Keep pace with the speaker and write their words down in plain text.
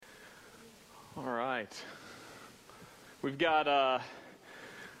right. We've got a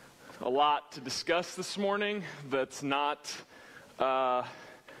lot to discuss this morning that's not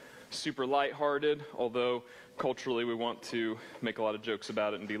super lighthearted, although culturally we want to make a lot of jokes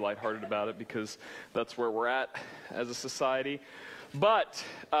about it and be lighthearted about it because that's where we're at as a society. But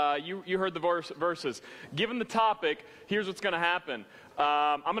you heard the verses. Given the topic, here's what's going to happen.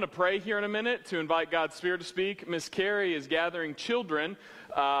 I'm going to pray here in a minute to invite God's Spirit to speak. Miss Carrie is gathering children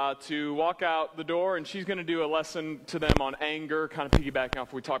to walk out the door, and she's going to do a lesson to them on anger, kind of piggybacking off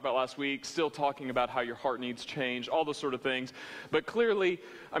what we talked about last week, still talking about how your heart needs change, all those sort of things. But clearly,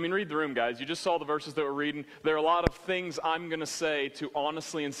 I mean, read the room, guys. You just saw the verses that we're reading. There are a lot of things I'm going to say to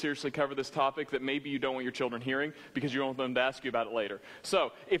honestly and seriously cover this topic that maybe you don't want your children hearing because you want them to ask you about it later.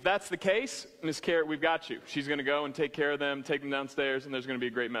 So if that's the case, Miss Carrie, we've got you. She's going to go and take care of them, take them downstairs, and there's going to be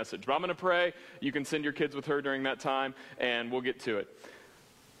a great message. But I'm going to pray. You can send your kids with her during that time, and we'll get to it.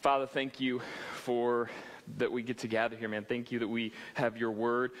 Father, thank you for that we get to gather here, man. Thank you that we have your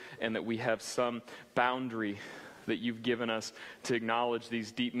word and that we have some boundary that you've given us to acknowledge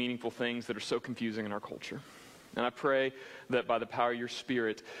these deep, meaningful things that are so confusing in our culture. And I pray that by the power of your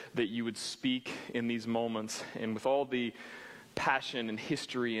Spirit that you would speak in these moments, and with all the passion and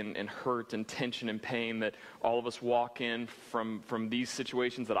history and hurt and tension and pain that all of us walk in from these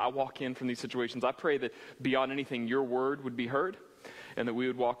situations, that I walk in from these situations, I pray that beyond anything your word would be heard, and that we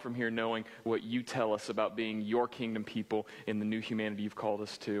would walk from here knowing what you tell us about being your kingdom people in the new humanity you've called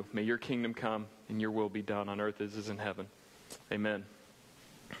us to. May your kingdom come and your will be done on earth as is in heaven. Amen.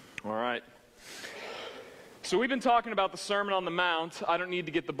 All right. So we've been talking about the Sermon on the Mount. I don't need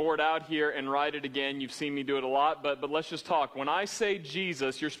to get the board out here and write it again. You've seen me do it a lot, but let's just talk. When I say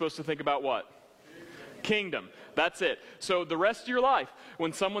Jesus, you're supposed to think about what? Kingdom. That's it. So the rest of your life,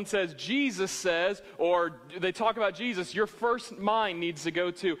 when someone says Jesus says, or they talk about Jesus, your first mind needs to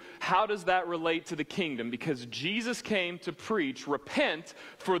go to, how does that relate to the kingdom? Because Jesus came to preach, repent,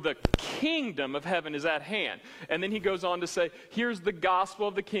 for the kingdom of heaven is at hand. And then he goes on to say, here's the gospel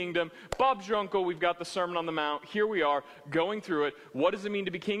of the kingdom. Bob's your uncle. We've got the Sermon on the Mount. Here we are going through it. What does it mean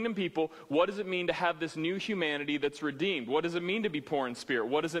to be kingdom people? What does it mean to have this new humanity that's redeemed? What does it mean to be poor in spirit?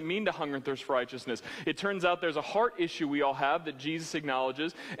 What does it mean to hunger and thirst for righteousness? It turns out there's a heart issue we all have that Jesus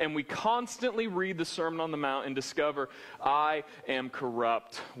acknowledges, and we constantly read the Sermon on the Mount and discover, I am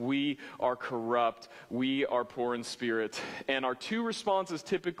corrupt. We are corrupt. We are poor in spirit. And our two responses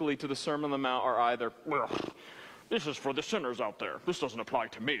typically to the Sermon on the Mount are either, well, this is for the sinners out there. This doesn't apply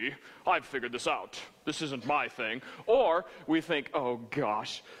to me. I've figured this out. This isn't my thing. Or we think, oh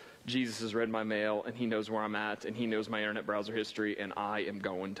gosh, Jesus has read my mail, and he knows where I'm at, and he knows my internet browser history, and I am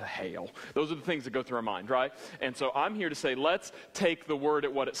going to hell. Those are the things that go through our mind, right? And so I'm here to say, let's take the word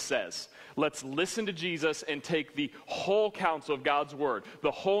at what it says. Let's listen to Jesus and take the whole counsel of God's word,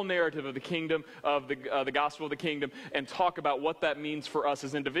 the whole narrative of the kingdom, of the gospel of the kingdom, and talk about what that means for us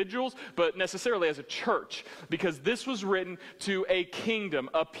as individuals, but necessarily as a church, because this was written to a kingdom,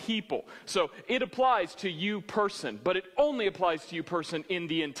 a people. So it applies to you person, but it only applies to you person in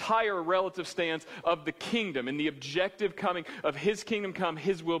the entire relative stance of the kingdom, in the objective coming of his kingdom come,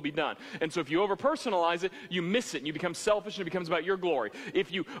 his will be done. And so if you over-personalize it, you miss it, and you become selfish, and it becomes about your glory.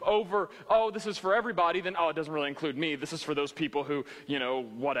 If you this is for everybody, then, it doesn't really include me. This is for those people who,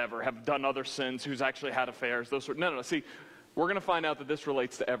 whatever, have done other sins, who's actually had affairs, those sort. No. See, we're going to find out that this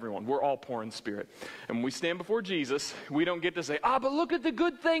relates to everyone. We're all poor in spirit. And when we stand before Jesus, we don't get to say, but look at the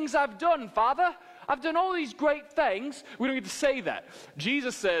good things I've done, Father. I've done all these great things. We don't get to say that.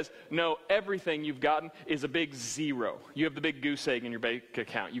 Jesus says, no, everything you've gotten is a big zero. You have the big goose egg in your bank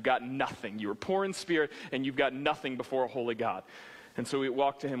account. You got nothing. You were poor in spirit, and you've got nothing before a holy God. And so we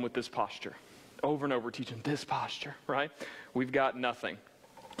walk to him with this posture. Over and over, teaching this posture, right? We've got nothing.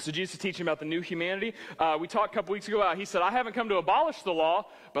 So Jesus is teaching about the new humanity. We talked a couple weeks ago about, he said, I haven't come to abolish the law,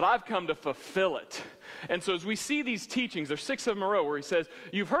 but I've come to fulfill it. And so as we see these teachings, there's 6 of them in a row where he says,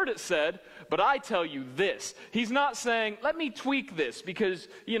 you've heard it said, but I tell you this. He's not saying, let me tweak this because,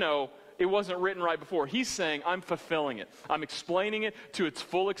 it wasn't written right before. He's saying, I'm fulfilling it. I'm explaining it to its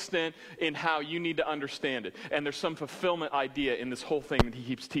full extent in how you need to understand it. And there's some fulfillment idea in this whole thing that he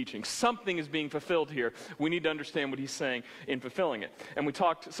keeps teaching. Something is being fulfilled here. We need to understand what he's saying in fulfilling it. And we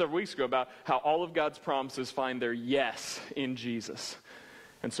talked several weeks ago about how all of God's promises find their yes in Jesus.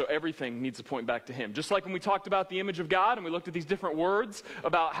 And so everything needs to point back to him. Just like when we talked about the image of God and we looked at these different words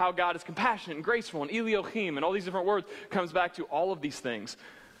about how God is compassionate and graceful and Elohim and all these different words, comes back to all of these things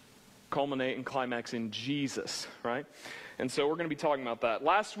culminate and climax in Jesus, right? And so we're going to be talking about that.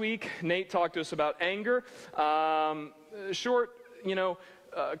 Last week, Nate talked to us about anger.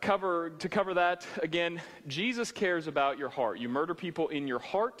 cover that, again, Jesus cares about your heart. You murder people in your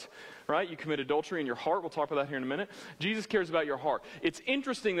heart, right? You commit adultery in your heart. We'll talk about that here in a minute. Jesus cares about your heart. It's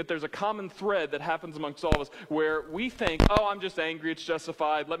interesting that there's a common thread that happens amongst all of us where we think, oh, I'm just angry, it's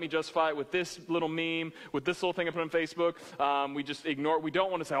justified. Let me justify it with this little meme, with this little thing I put on Facebook. We just ignore it. We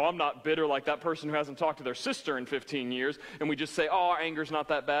don't want to say, oh, I'm not bitter like that person who hasn't talked to their sister in 15 years. And we just say, oh, our anger's not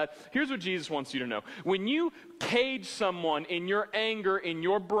that bad. Here's what Jesus wants you to know. When you cage someone in your anger, in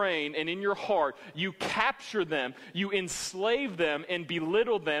your brain, and in your heart, you capture them, you enslave them, and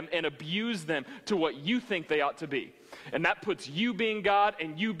belittle them, and abuse them to what you think they ought to be. And that puts you being God,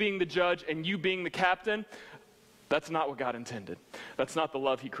 and you being the judge, and you being the captain. That's not what God intended. That's not the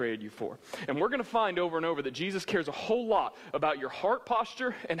love he created you for. And we're going to find over and over that Jesus cares a whole lot about your heart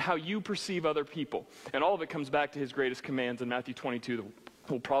posture and how you perceive other people. And all of it comes back to his greatest commands in Matthew 22 that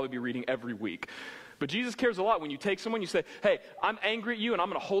we'll probably be reading every week. But Jesus cares a lot when you take someone, you say, hey, I'm angry at you and I'm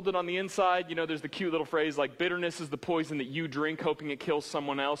going to hold it on the inside. You know, there's the cute little phrase like bitterness is the poison that you drink hoping it kills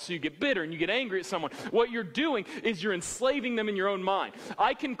someone else. So you get bitter and you get angry at someone. What you're doing is you're enslaving them in your own mind.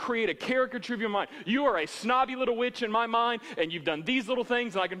 I can create a caricature of your mind. You are a snobby little witch in my mind and you've done these little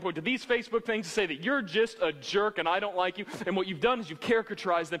things and I can point to these Facebook things to say that you're just a jerk and I don't like you. And what you've done is you've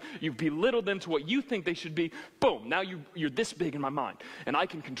caricaturized them. You've belittled them to what you think they should be. Boom, now you're this big in my mind and I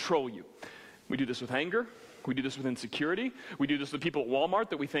can control you. We do this with anger. We do this with insecurity. We do this with people at Walmart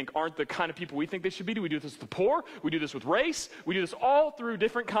that we think aren't the kind of people we think they should be. We do this with the poor. We do this with race. We do this all through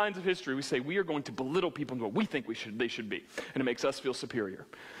different kinds of history. We say we are going to belittle people into what we think they should be. And it makes us feel superior.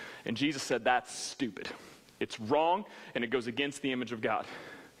 And Jesus said that's stupid. It's wrong, and it goes against the image of God.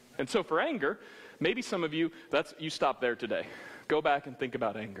 And so for anger, maybe some of you, you stop there today. Go back and think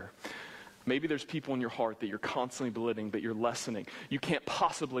about anger. Maybe there's people in your heart that you're constantly belittling, that you're lessening. You can't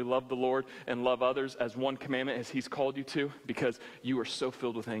possibly love the Lord and love others as one commandment as he's called you to because you are so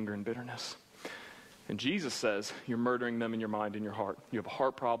filled with anger and bitterness. And Jesus says you're murdering them in your mind and your heart. You have a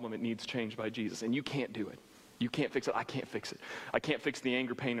heart problem. It needs changed by Jesus. And you can't do it. You can't fix it. I can't fix it. I can't fix the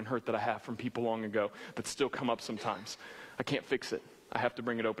anger, pain, and hurt that I have from people long ago that still come up sometimes. I can't fix it. I have to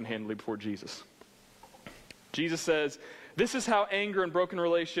bring it open-handedly before Jesus. Jesus says, this is how anger and broken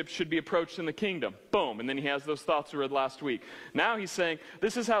relationships should be approached in the kingdom. Boom. And then he has those thoughts we read last week. Now he's saying,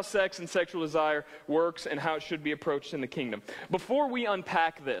 this is how sex and sexual desire works and how it should be approached in the kingdom. Before we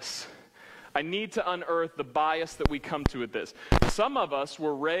unpack this, I need to unearth the bias that we come to with this. Some of us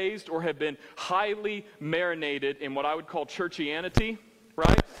were raised or have been highly marinated in what I would call churchianity,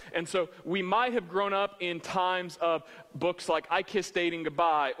 right? And so we might have grown up in times of books like I Kissed Dating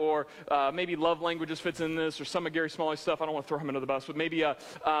Goodbye, or maybe Love Languages fits in this, or some of Gary Smalley's stuff. I don't want to throw him under the bus, but maybe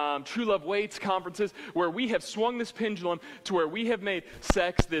True Love Waits conferences, where we have swung this pendulum to where we have made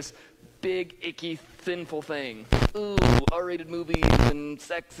sex this big, icky, sinful thing. Ooh, R-rated movies and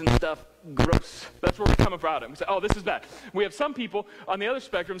sex and stuff, gross. That's where we come about it. We say, oh, this is bad. We have some people on the other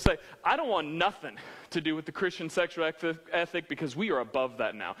spectrum say, I don't want nothing to do with the Christian sexual ethic because we are above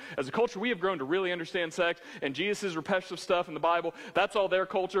that now. As a culture, we have grown to really understand sex and Jesus' repetitive stuff in the Bible. That's all their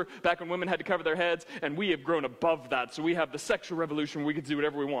culture, back when women had to cover their heads, and we have grown above that. So we have the sexual revolution where we can do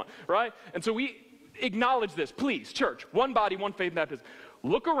whatever we want, right? And so we acknowledge this. Please, church, one body, one faith, and baptism.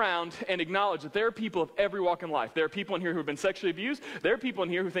 Look around and acknowledge that there are people of every walk in life. There are people in here who have been sexually abused. There are people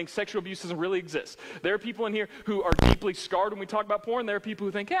in here who think sexual abuse doesn't really exist. There are people in here who are deeply scarred when we talk about porn. There are people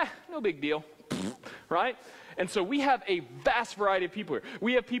who think, no big deal, right? And so we have a vast variety of people here.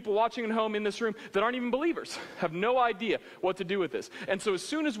 We have people watching at home in this room that aren't even believers, have no idea what to do with this. And so as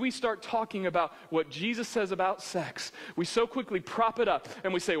soon as we start talking about what Jesus says about sex, we so quickly prop it up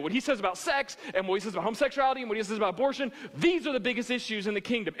and we say what he says about sex and what he says about homosexuality and what he says about abortion, these are the biggest issues in the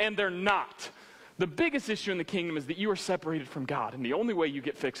kingdom, and they're not. The biggest issue in the kingdom is that you are separated from God, and the only way you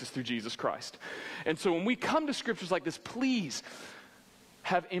get fixed is through Jesus Christ. And so when we come to scriptures like this, please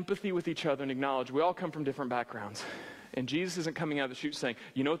have empathy with each other and acknowledge we all come from different backgrounds. And Jesus isn't coming out of the chute saying,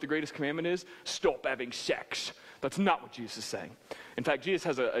 you know what the greatest commandment is? Stop having sex. That's not what Jesus is saying. In fact, Jesus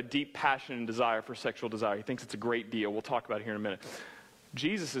has a deep passion and desire for sexual desire. He thinks it's a great deal. We'll talk about it here in a minute.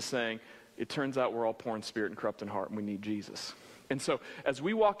 Jesus is saying, it turns out we're all poor in spirit and corrupt in heart, and we need Jesus. And so as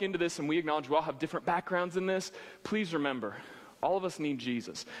we walk into this and we acknowledge we all have different backgrounds in this, please remember, all of us need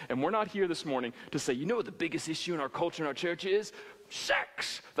Jesus. And we're not here this morning to say, you know what the biggest issue in our culture and our church is?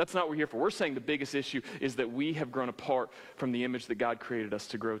 Sex. That's not what we're here for. We're saying the biggest issue is that we have grown apart from the image that God created us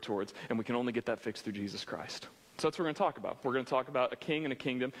to grow towards, and we can only get that fixed through Jesus Christ. So that's what we're going to talk about. We're going to talk about a king and a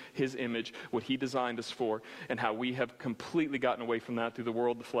kingdom, his image, what he designed us for, and how we have completely gotten away from that through the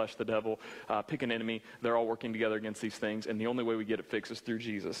world, the flesh, the devil, pick an enemy. They're all working together against these things, and the only way we get it fixed is through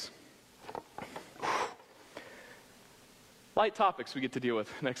Jesus. light topics we get to deal with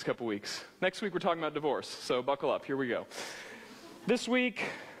next couple weeks. Next week we're talking about divorce, so buckle up. Here we go. This week,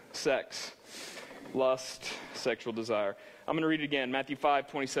 sex, lust, sexual desire. I'm going to read it again, Matthew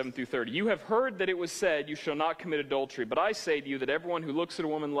 5:27-30. You have heard that it was said, you shall not commit adultery. But I say to you that everyone who looks at a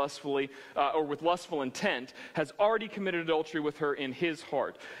woman lustfully or with lustful intent has already committed adultery with her in his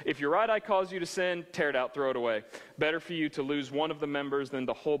heart. If your right eye causes you to sin, tear it out, throw it away. Better for you to lose one of the members than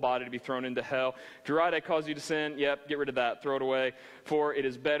the whole body to be thrown into hell. If your right eye causes you to sin, get rid of that, throw it away. For it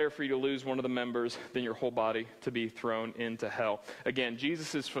is better for you to lose one of the members than your whole body to be thrown into hell. Again,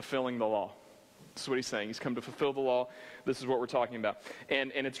 Jesus is fulfilling the law. This is what he's saying. He's come to fulfill the law. This is what we're talking about.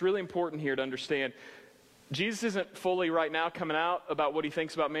 And it's really important here to understand Jesus isn't fully right now coming out about what he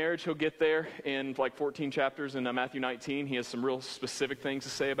thinks about marriage. He'll get there in like 14 chapters in Matthew 19. He has some real specific things to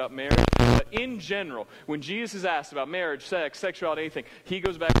say about marriage. But in general, when Jesus is asked about marriage, sex, sexuality, anything, he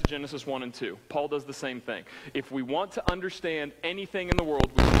goes back to Genesis 1 and 2. Paul does the same thing. If we want to understand anything in the world,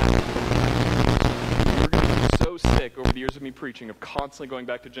 we have to so sick over the years of me preaching of constantly going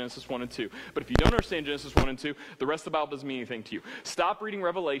back to Genesis 1 and 2. But if you don't understand Genesis 1 and 2, the rest of the Bible doesn't mean anything to you. Stop reading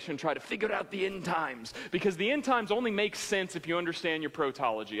Revelation, try to figure out the end times. Because the end times only make sense if you understand your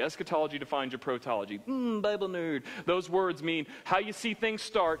protology. Eschatology defines your protology. Bible nerd. Those words mean how you see things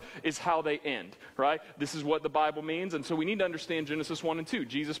start is how they end, right? This is what the Bible means, and so we need to understand Genesis 1 and 2.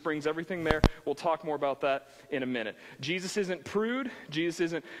 Jesus brings everything there. We'll talk more about that in a minute. Jesus isn't prude. Jesus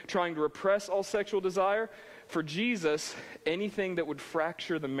isn't trying to repress all sexual desire. For Jesus, anything that would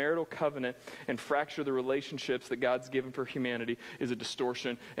fracture the marital covenant and fracture the relationships that God's given for humanity is a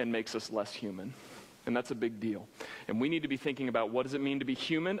distortion and makes us less human. And that's a big deal. And we need to be thinking about what does it mean to be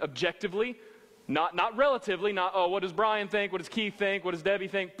human objectively, not relatively, not, oh, what does Brian think, what does Keith think, what does Debbie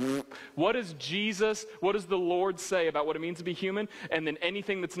think? What does Jesus, what does the Lord say about what it means to be human? And then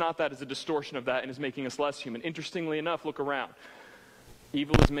anything that's not that is a distortion of that and is making us less human. Interestingly enough, look around.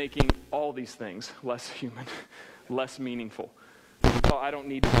 Evil is making all these things less human, less meaningful. So I don't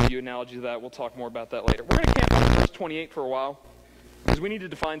need to give you an analogy to that. We'll talk more about that later. We're going to camp on verse 28 for a while because we need to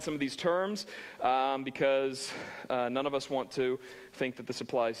define some of these terms because none of us want to think that this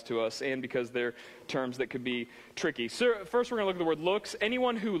applies to us and because they're terms that could be tricky. So first we're going to look at the word looks.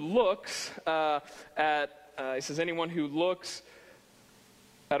 Anyone who looks it says anyone who looks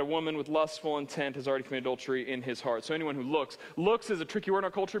at a woman with lustful intent has already committed adultery in his heart. So anyone who looks is a tricky word in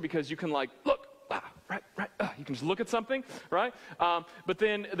our culture because you can look, right, you can just look at something, right? But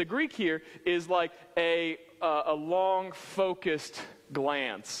then the Greek here is like a long, focused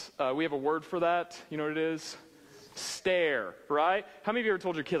glance. We have a word for that. You know what it is? Stare, right? How many of you ever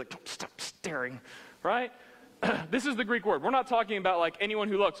told your kid, don't stop staring, right? This is the Greek word. We're not talking about like anyone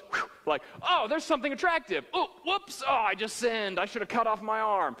who looks like, oh, there's something attractive. Oh, whoops. Oh, I just sinned. I should have cut off my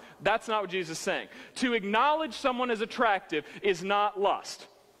arm. That's not what Jesus is saying. To acknowledge someone as attractive is not lust.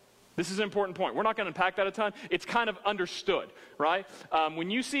 This is an important point. We're not going to unpack that a ton. It's kind of understood, right?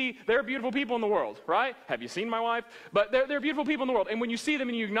 When you see, there are beautiful people in the world, right? Have you seen my wife? But there are beautiful people in the world. And when you see them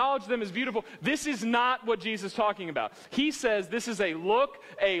and you acknowledge them as beautiful, this is not what Jesus is talking about. He says this is a look,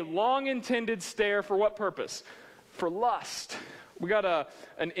 a long-intended stare for what purpose? For lust. We got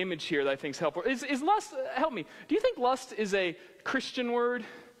an image here that I think is helpful. Is lust, help me, do you think lust is a Christian word?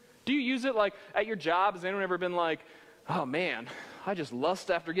 Do you use it like at your job? Has anyone ever been like, oh man, I just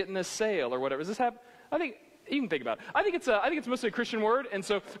lust after getting this sale or whatever? Does this happen? I think you can think about it. I think it's mostly a Christian word, and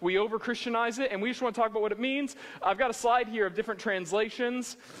so we over-Christianize it, and we just want to talk about what it means. I've got a slide here of different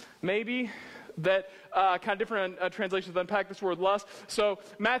translations, maybe, that kind of different translations that unpack this word lust. So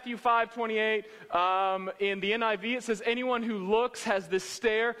Matthew 5:28, in the NIV, it says, anyone who looks has this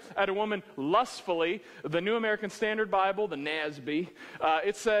stare at a woman lustfully. The New American Standard Bible, the NASB,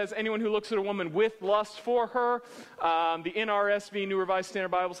 it says anyone who looks at a woman with lust for her. The NRSV, New Revised Standard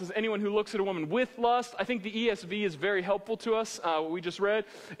Bible, says anyone who looks at a woman with lust. I think the ESV is very helpful to us, what we just read.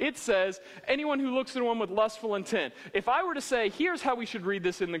 It says anyone who looks at a woman with lustful intent. If I were to say, here's how we should read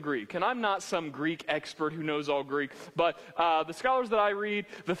this in the Greek, and I'm not some Greek expert who knows all Greek, but the scholars that I read,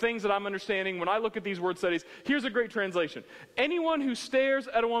 the things that I'm understanding, when I look at these word studies, here's a great translation. Anyone who stares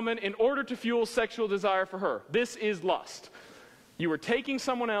at a woman in order to fuel sexual desire for her. This is lust. You are taking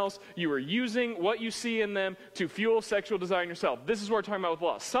someone else, you are using what you see in them to fuel sexual desire in yourself. This is what we're talking about with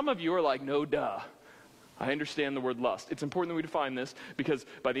lust. Some of you are like, no duh. I understand the word lust. It's important that we define this because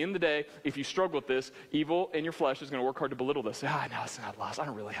by the end of the day, if you struggle with this, evil in your flesh is going to work hard to belittle this. Say, no, it's not lust. I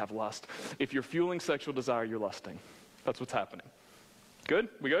don't really have lust. If you're fueling sexual desire, you're lusting. That's what's happening. Good?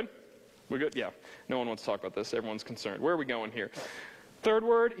 We good? We're good? Yeah. No one wants to talk about this. Everyone's concerned. Where are we going here? Third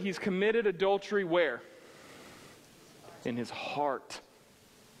word, he's committed adultery where? In his heart.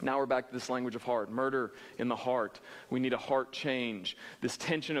 Now we're back to this language of heart. Murder in the heart. We need a heart change. This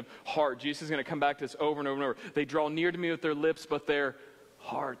tension of heart. Jesus is going to come back to this over and over and over. They draw near to me with their lips, but their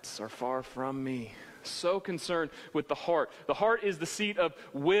hearts are far from me. So concerned with the heart. The heart is the seat of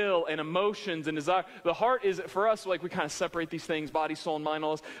will and emotions and desire. The heart is, for us, like we kind of separate these things, body, soul, and mind,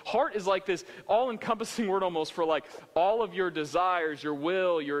 all this. Heart is like this all-encompassing word almost for like all of your desires, your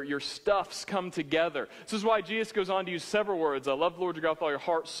will, your stuffs come together. This is why Jesus goes on to use several words. Love the Lord your God with all your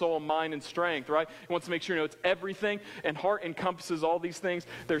heart, soul, mind, and strength, right? He wants to make sure you know it's everything, and heart encompasses all these things.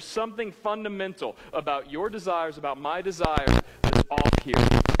 There's something fundamental about your desires, about my desires, that's off here.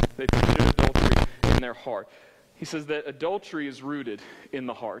 They committed adultery in their heart. He says that adultery is rooted in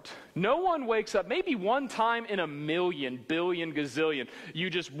the heart. No one wakes up, maybe one time in a million, billion, gazillion, you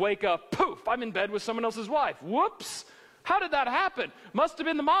just wake up, poof, I'm in bed with someone else's wife. Whoops! How did that happen? Must have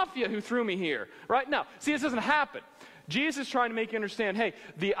been the mafia who threw me here. Right now, see, this doesn't happen. Jesus is trying to make you understand, hey,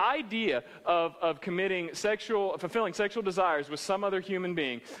 the idea of fulfilling sexual desires with some other human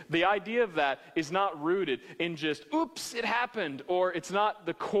being, the idea of that is not rooted in just, oops, it happened, or it's not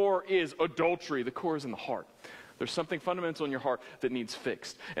the core is adultery. The core is in the heart. There's something fundamental in your heart that needs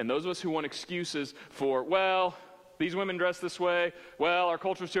fixed. And those of us who want excuses for, well, these women dress this way, well, our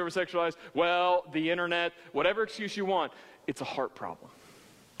culture is too over-sexualized, well, the internet, whatever excuse you want, it's a heart problem.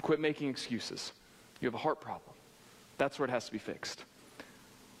 Quit making excuses. You have a heart problem. That's where it has to be fixed.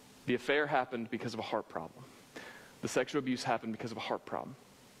 The affair happened because of a heart problem. The sexual abuse happened because of a heart problem.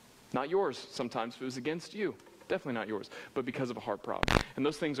 Not yours sometimes if it was against you. Definitely not yours, but because of a heart problem. And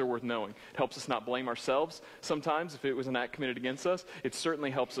those things are worth knowing. It helps us not blame ourselves sometimes if it was an act committed against us. It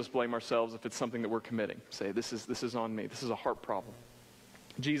certainly helps us blame ourselves if it's something that we're committing. Say, this is on me. This is a heart problem.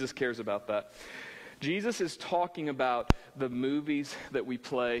 Jesus cares about that. Jesus is talking about the movies that we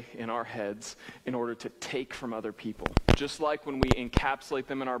play in our heads in order to take from other people. Just like when we encapsulate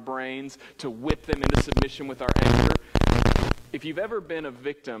them in our brains to whip them into submission with our anger. If you've ever been a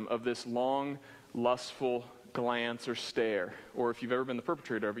victim of this long, lustful glance or stare, or if you've ever been the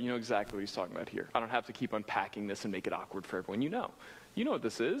perpetrator of it, you know exactly what he's talking about here. I don't have to keep unpacking this and make it awkward for everyone. You know what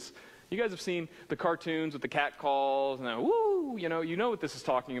this is. You guys have seen the cartoons with the cat calls and woo, you know what this is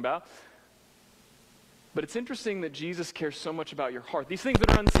talking about. But it's interesting that Jesus cares so much about your heart. These things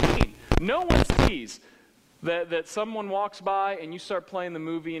that are unseen. No one sees that someone walks by and you start playing the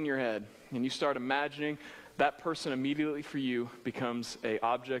movie in your head and you start imagining that person immediately for you becomes an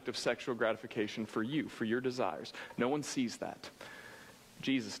object of sexual gratification for you, for your desires. No one sees that.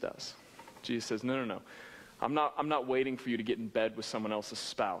 Jesus does. Jesus says, no. I'm not waiting for you to get in bed with someone else's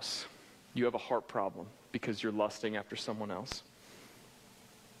spouse. You have a heart problem because you're lusting after someone else.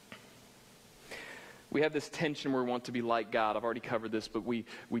 We have this tension where we want to be like God. I've already covered this, but we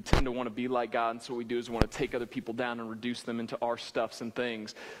tend to want to be like God, and so what we do is we want to take other people down and reduce them into our stuffs and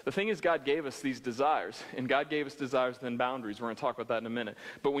things. The thing is, God gave us these desires, and God gave us desires within boundaries. We're going to talk about that in a minute.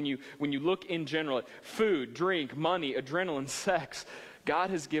 But when you look in general at food, drink, money, adrenaline, sex, God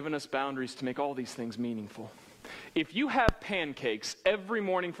has given us boundaries to make all these things meaningful. If you have pancakes every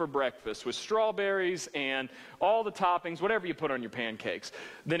morning for breakfast with strawberries and all the toppings, whatever you put on your pancakes,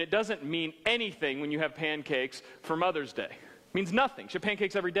 then it doesn't mean anything when you have pancakes for Mother's Day. It means nothing. You have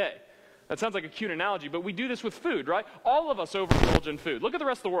pancakes every day. That sounds like a cute analogy, but we do this with food, right? All of us overindulge in food. Look at the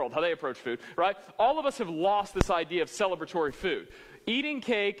rest of the world, how they approach food, right? All of us have lost this idea of celebratory food. Eating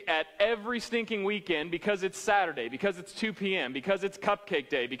cake at every stinking weekend because it's Saturday, because it's 2 p.m., because it's cupcake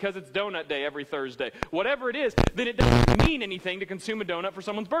day, because it's donut day every Thursday. Whatever it is, then it doesn't mean anything to consume a donut for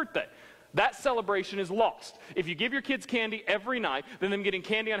someone's birthday. That celebration is lost. If you give your kids candy every night, then them getting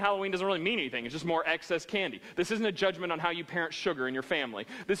candy on Halloween doesn't really mean anything. It's just more excess candy. This isn't a judgment on how you parent sugar in your family.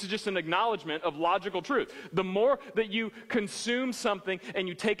 This is just an acknowledgement of logical truth. The more that you consume something and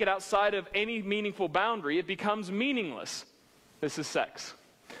you take it outside of any meaningful boundary, it becomes meaningless. This is sex.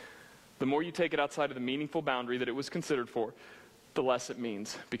 The more you take it outside of the meaningful boundary that it was considered for, the less it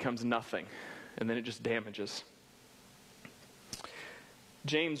means. It becomes nothing. And then it just damages.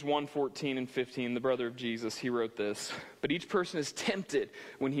 James 1:14 and 15, the brother of Jesus, he wrote this. But each person is tempted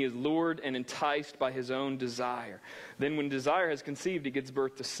when he is lured and enticed by his own desire. Then when desire has conceived, it gives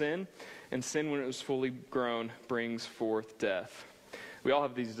birth to sin. And sin, when it was fully grown, brings forth death. We all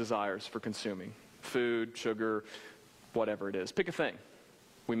have these desires for consuming. Food, sugar, whatever it is. Pick a thing.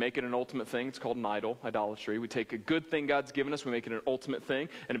 We make it an ultimate thing. It's called an idol, idolatry. We take a good thing God's given us, we make it an ultimate thing,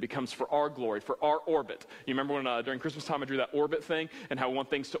 and it becomes for our glory, for our orbit. You remember when during Christmas time I drew that orbit thing and how we want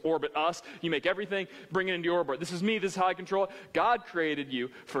things to orbit us? You make everything, bring it into your orbit. This is me, this is how I control it. God created you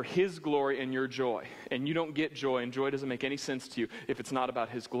for His glory and your joy. And you don't get joy, and joy doesn't make any sense to you if it's not about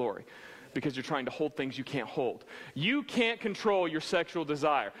His glory. because you're trying to hold things you can't hold. You can't control your sexual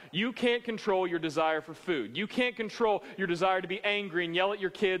desire. You can't control your desire for food. You can't control your desire to be angry and yell at your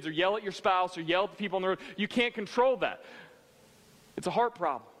kids or yell at your spouse or yell at the people on the road. You can't control that. It's a heart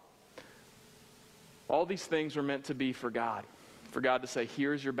problem. All these things are meant to be for God to say,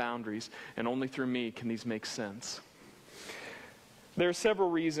 here's your boundaries, and only through me can these make sense. There are several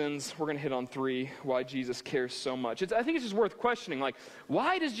reasons, we're going to hit on 3, why Jesus cares so much. I think it's just worth questioning, like,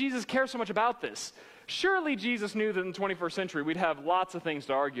 why does Jesus care so much about this? Surely Jesus knew that in the 21st century we'd have lots of things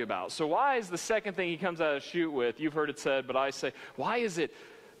to argue about. So why is the second thing he comes out of the chute with, you've heard it said, but I say, why is it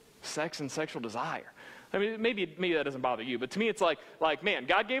sex and sexual desire? I mean, maybe that doesn't bother you, but to me it's like, man,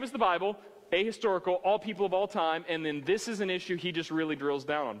 God gave us the Bible, ahistorical, all people of all time, and then this is an issue he just really drills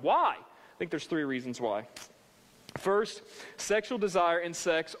down on. Why? I think there's 3 reasons why. First, sexual desire and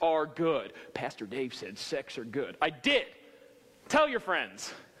sex are good. Pastor Dave said sex are good. I did. Tell your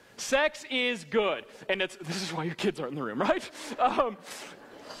friends. Sex is good. And this is why your kids aren't in the room, right?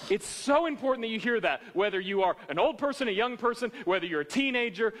 It's so important that you hear that, whether you are an old person, a young person, whether you're a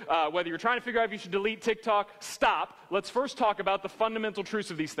teenager, whether you're trying to figure out if you should delete TikTok. Stop. Let's first talk about the fundamental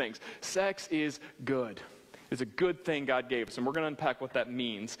truths of these things. Sex is good. It's a good thing God gave us, and we're going to unpack what that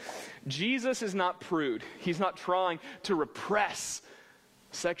means. Jesus is not prude. He's not trying to repress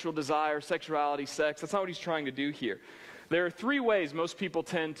sexual desire, sexuality, sex. That's not what he's trying to do here. There are 3 ways most people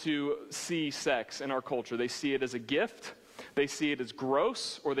tend to see sex in our culture. They see it as a gift, they see it as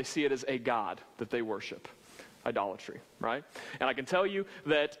gross, or they see it as a god that they worship. Idolatry, right? And I can tell you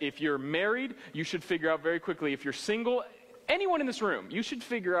that if you're married, you should figure out very quickly. If you're single, anyone in this room, you should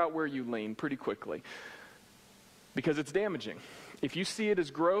figure out where you lean pretty quickly. Because it's damaging. If you see it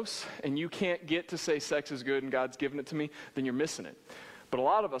as gross and you can't get to say sex is good and God's given it to me, then you're missing it. But a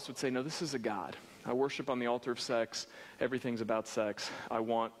lot of us would say, no, this is a God. I worship on the altar of sex. Everything's about sex. I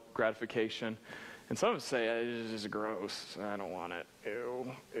want gratification. And some of us say, this is gross. I don't want it.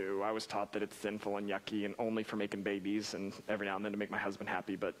 Ew. I was taught that it's sinful and yucky and only for making babies and every now and then to make my husband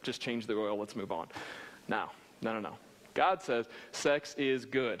happy, but just change the oil, let's move on. No. God says sex is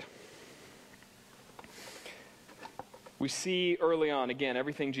good. We see early on, again,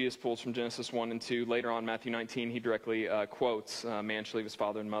 everything Jesus pulls from Genesis 1 and 2. Later on, Matthew 19, he directly quotes, man shall leave his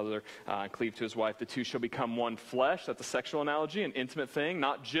father and mother, cleave to his wife. The 2 shall become one flesh. That's a sexual analogy, an intimate thing.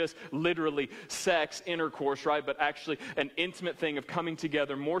 Not just literally sex, intercourse, right? But actually an intimate thing of coming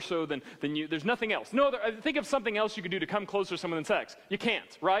together more so than you. There's nothing else. No other. Think of something else you could do to come closer to someone than sex. You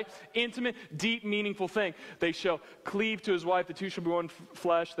can't, right? Intimate, deep, meaningful thing. They shall cleave to his wife. The 2 shall be one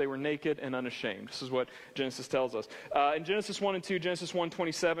flesh. They were naked and unashamed. This is what Genesis tells us. In Genesis 1 and 2, Genesis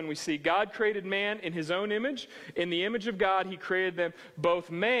 1:27, we see God created man in his own image. In the image of God, he created them, both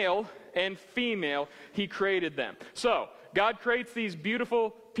male and female, he created them. So, God creates these beautiful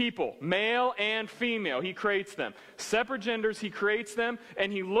people, male and female. He creates them. Separate genders, he creates them,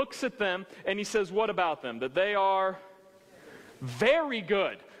 and he looks at them, and he says, what about them? That they are very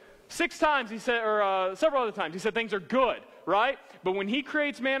good. 6 times he said, or several other times, he said things are good, right? But when he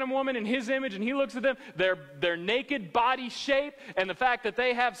creates man and woman in his image and he looks at them, their naked body shape and the fact that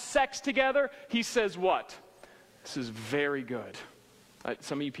they have sex together, he says what? This is very good.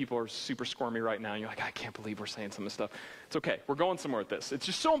 Some of you people are super squirmy right now. You're like, I can't believe we're saying some of this stuff. It's okay. We're going somewhere with this. It's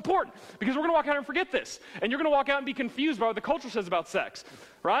just so important because we're going to walk out and forget this. And you're going to walk out and be confused by what the culture says about sex,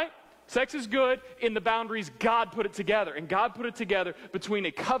 right? Sex is good in the boundaries God put it together. And God put it together between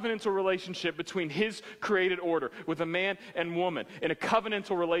a covenantal relationship between his created order with a man and woman in a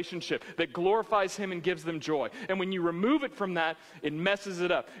covenantal relationship that glorifies him and gives them joy. And when you remove it from that, it messes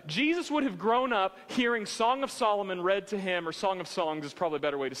it up. Jesus would have grown up hearing Song of Solomon read to him, or Song of Songs is probably a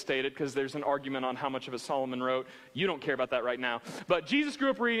better way to state it because there's an argument on how much of it Solomon wrote. You don't care about that right now. But Jesus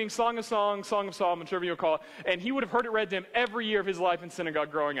grew up reading Song of Songs, Song of Solomon, whatever you'll call it, and he would have heard it read to him every year of his life in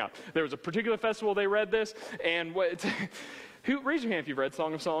synagogue growing up. There was a particular festival they read this, and raise your hand if you've read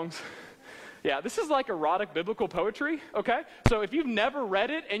Song of Songs. Yeah, this is like erotic biblical poetry, okay? So if you've never read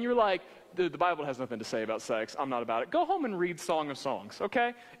it and you're like, the Bible has nothing to say about sex, I'm not about it, go home and read Song of Songs,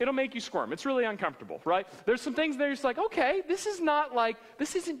 okay? It'll make you squirm. It's really uncomfortable, right? There's some things there you're just like, okay, this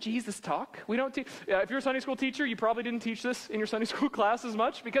isn't Jesus talk. We don't teach. If you're a Sunday school teacher, you probably didn't teach this in your Sunday school class as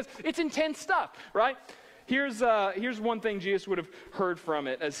much because it's intense stuff, right? Here's one thing Jesus would have heard from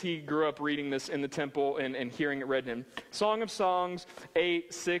it as he grew up reading this in the temple and hearing it read to him. Song of Songs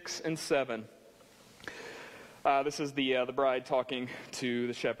 8, 6, and 7. This is the bride talking to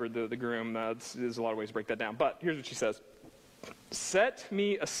the shepherd, the groom. There's a lot of ways to break that down. But here's what she says. Set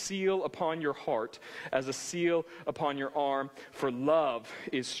me a seal upon your heart, as a seal upon your arm, for love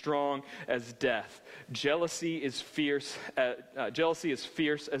is strong as death. Jealousy is fierce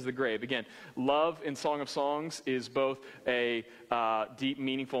as the grave. Again, love in Song of Songs is both a deep,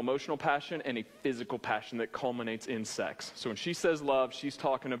 meaningful, emotional passion and a physical passion that culminates in sex. So when she says love, she's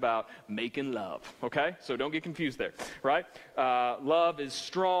talking about making love, okay? So don't get confused there, right? Love is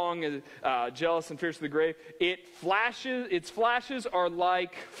strong, jealous and fierce as the grave. Its flashes are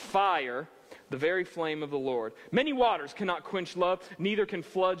like fire, the very flame of the Lord. Many waters cannot quench love, neither can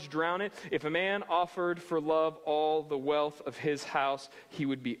floods drown it. If a man offered for love all the wealth of his house, he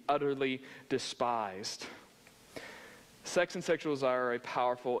would be utterly despised. Sex and sexual desire are a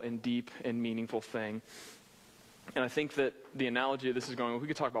powerful and deep and meaningful thing. And I think that the analogy of this is going, we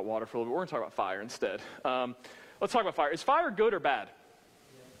could talk about water for a little bit. We're going to talk about fire instead. Let's talk about fire. Is fire good or bad?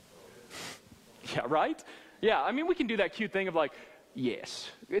 Yeah, right? Yeah, I mean, we can do that cute thing of like, yes.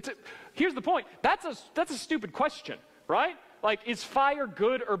 Here's the point. That's a stupid question, right? Like, is fire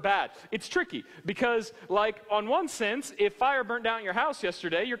good or bad? It's tricky because, like, on one sense, if fire burnt down your house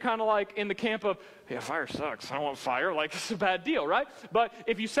yesterday, you're kind of like in the camp of, yeah, fire sucks. I don't want fire. Like, it's a bad deal, right? But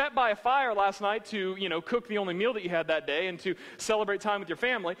if you sat by a fire last night to, cook the only meal that you had that day and to celebrate time with your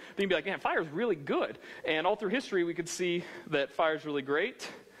family, then you'd be like, man, fire is really good. And all through history, we could see that fire is really great.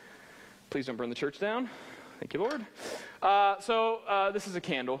 Please don't burn the church down. Thank you, Lord. This is a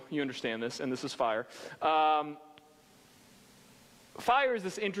candle. You understand this, and this is fire. Fire is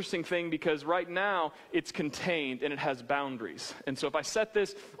this interesting thing because right now it's contained and it has boundaries. And so if I set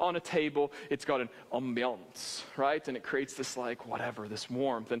this on a table, it's got an ambiance, right? And it creates this this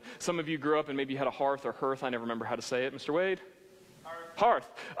warmth. And some of you grew up and maybe you had a hearth or hearth. I never remember how to say it. Mr. Wade? Hearth.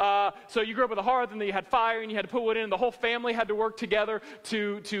 So you grew up with a hearth and then you had fire and you had to put wood in. The whole family had to work together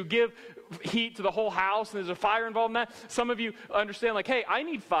to give heat to the whole house, and there's a fire involved in that. Some of you understand, hey, I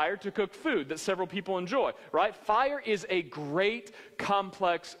need fire to cook food that several people enjoy, right? Fire is a great,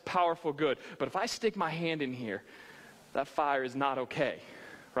 complex, powerful good. But if I stick my hand in here, that fire is not okay,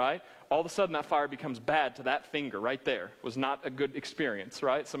 right? All of a sudden, that fire becomes bad to that finger right there. It was not a good experience,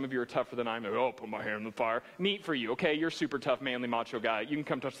 right? Some of you are tougher than I am. Oh, put my hand in the fire. Neat for you, okay? You're a super tough, manly, macho guy. You can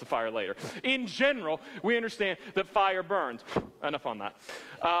come touch the fire later. In general, we understand that fire burns. Enough on that.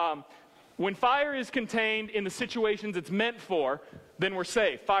 When fire is contained in the situations it's meant for, then we're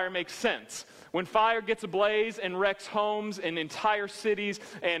safe. Fire makes sense. When fire gets ablaze and wrecks homes and entire cities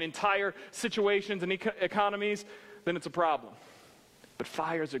and entire situations and economies, then it's a problem. But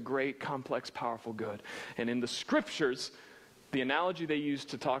fire is a great, complex, powerful good. And in the scriptures, the analogy they use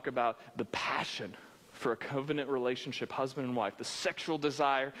to talk about the passion for a covenant relationship, husband and wife, the sexual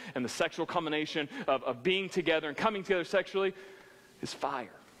desire and the sexual combination of being together and coming together sexually is fire.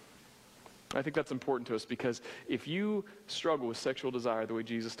 I think that's important to us because if you struggle with sexual desire the way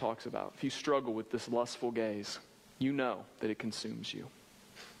Jesus talks about, if you struggle with this lustful gaze, you know that it consumes you.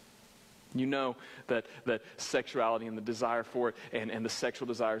 You know that sexuality and the desire for it and the sexual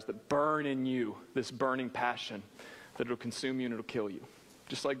desires that burn in you, this burning passion, that it'll consume you and it'll kill you.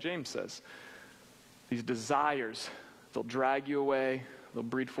 Just like James says, these desires, they'll drag you away, they'll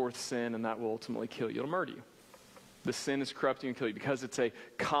breed forth sin, and that will ultimately kill you. It'll murder you. The sin is corrupting and kill you because it's a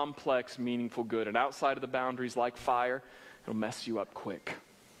complex, meaningful good. And outside of the boundaries, like fire, it'll mess you up quick.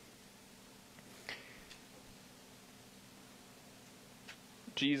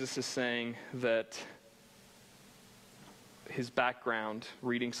 Jesus is saying that his background,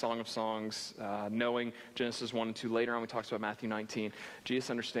 reading Song of Songs, knowing Genesis 1 and 2, later on we talked about Matthew 19,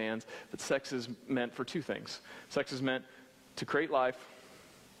 Jesus understands that sex is meant for two things. Sex is meant to create life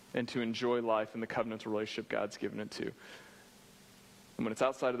and to enjoy life in the covenantal relationship God's given it to. And when it's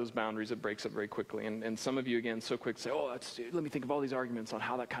outside of those boundaries, it breaks up very quickly. And some of you, again, so quick to say, let me think of all these arguments on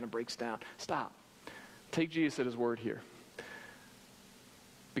how that kind of breaks down. Stop. Take Jesus at his word here.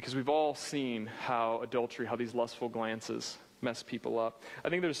 Because we've all seen how adultery, how these lustful glances mess people up. I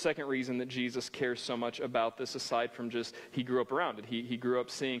think there's a second reason that Jesus cares so much about this, aside from just he grew up around it. He grew up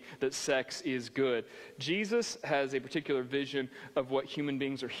seeing that sex is good. Jesus has a particular vision of what human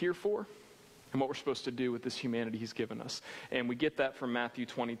beings are here for and what we're supposed to do with this humanity he's given us. And we get that from Matthew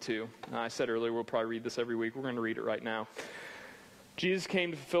 22. I said earlier we'll probably read this every week. We're going to read it right now. Jesus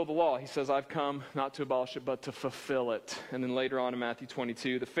came to fulfill the law. He says, I've come not to abolish it, but to fulfill it. And then later on in Matthew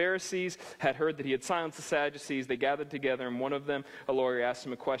 22, the Pharisees had heard that he had silenced the Sadducees. They gathered together, and one of them, a lawyer, asked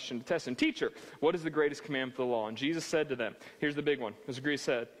him a question to test him. Teacher, what is the greatest commandment of the law? And Jesus said to them, here's the big one. As Jesus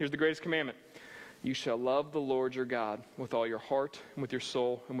said, here's the greatest commandment. You shall love the Lord your God with all your heart and with your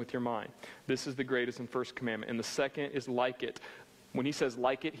soul and with your mind. This is the greatest and first commandment. And the second is like it. When he says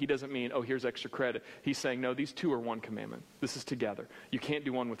like it, he doesn't mean, oh, here's extra credit. He's saying, no, these two are one commandment. This is together. You can't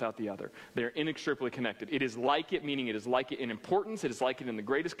do one without the other. They're inextricably connected. It is like it, meaning it is like it in importance. It is like it in the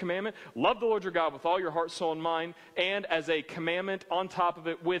greatest commandment. Love the Lord your God with all your heart, soul, and mind. And as a commandment on top of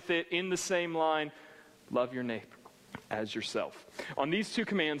it, with it, in the same line, love your neighbor as yourself. On these two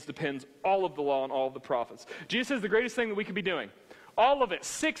commands depends all of the law and all of the prophets. Jesus says the greatest thing that we could be doing, all of it,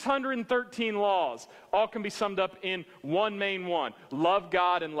 613 laws, all can be summed up in one main one. Love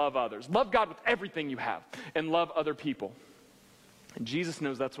God and love others. Love God with everything you have and love other people. And Jesus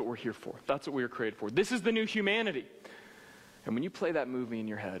knows that's what we're here for. That's what we were created for. This is the new humanity. And when you play that movie in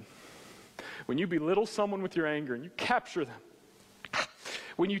your head, when you belittle someone with your anger and you capture them,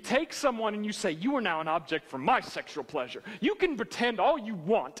 when you take someone and you say, you are now an object for my sexual pleasure, you can pretend all you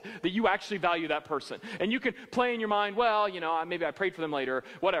want that you actually value that person. And you can play in your mind, well, maybe I prayed for them later, or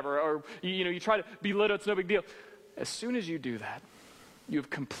whatever. Or, you try to belittle, it's no big deal. As soon as you do that, you have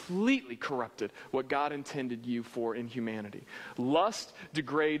completely corrupted what God intended you for in humanity. Lust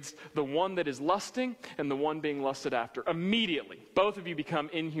degrades the one that is lusting and the one being lusted after. Immediately, both of you become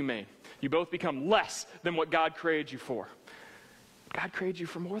inhumane. You both become less than what God created you for. God created you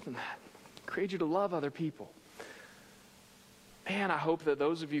for more than that. He created you to love other people. Man, I hope that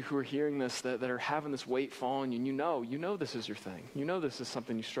those of you who are hearing this, that are having this weight fall on you, you know this is your thing. You know this is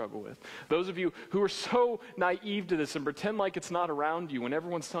something you struggle with. Those of you who are so naive to this and pretend like it's not around you when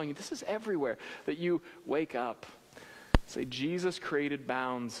everyone's telling you this is everywhere, that you wake up. Say, Jesus created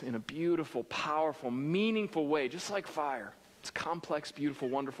bounds in a beautiful, powerful, meaningful way, just like fire. It's complex, beautiful,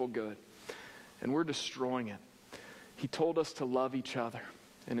 wonderful, good. And we're destroying it. He told us to love each other.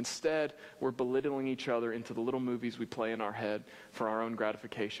 And instead, we're belittling each other into the little movies we play in our head for our own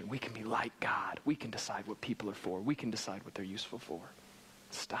gratification. We can be like God. We can decide what people are for. We can decide what they're useful for.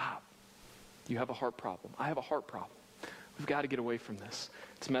 Stop. You have a heart problem. I have a heart problem. We've got to get away from this.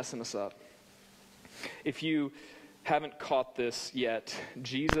 It's messing us up. If you haven't caught this yet,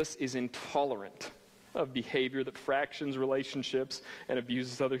 Jesus is intolerant of behavior that fractions relationships and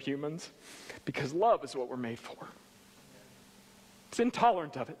abuses other humans, because love is what we're made for. It's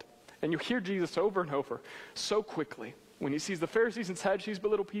intolerant of it. And you hear Jesus over and over so quickly. When he sees the Pharisees and Sadducees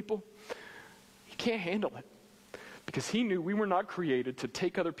belittle people, he can't handle it. Because he knew we were not created to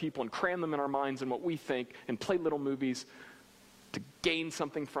take other people and cram them in our minds and what we think and play little movies to gain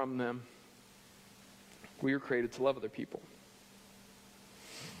something from them. We were created to love other people.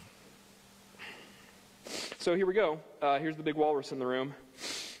 So here we go. Here's the big walrus in the room.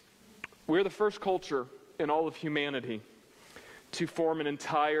 We're the first culture in all of humanity to form an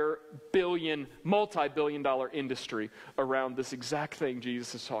entire multi-billion-dollar industry around this exact thing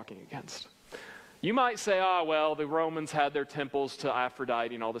Jesus is talking against. You might say, well, the Romans had their temples to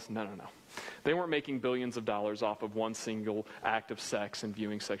Aphrodite and all this. No. They weren't making billions of dollars off of one single act of sex and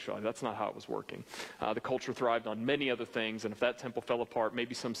viewing sexuality. That's not how it was working. The culture thrived on many other things, and if that temple fell apart,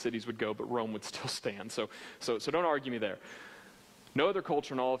 maybe some cities would go, but Rome would still stand. So don't argue me there. No other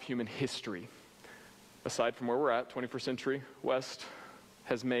culture in all of human history, aside from where we're at, 21st century West,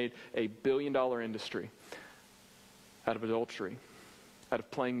 has made a billion-dollar industry out of adultery, out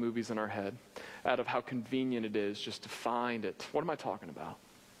of playing movies in our head, out of how convenient it is just to find it. What am I talking about?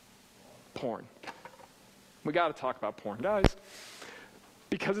 Porn. We got to talk about porn, guys,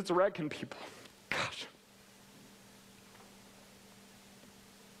 because it's wrecking people. Gosh.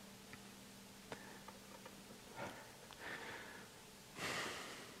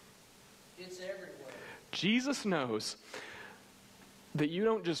 It's everywhere. Jesus knows that you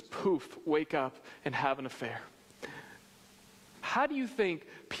don't just poof, wake up, and have an affair. How do you think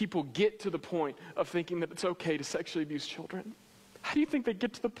people get to the point of thinking that it's okay to sexually abuse children? How do you think they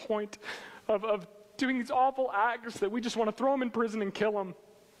get to the point of doing these awful acts that we just want to throw them in prison and kill them?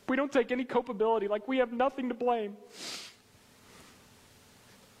 We don't take any culpability, like we have nothing to blame.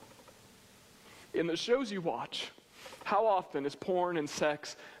 In the shows you watch, how often is porn and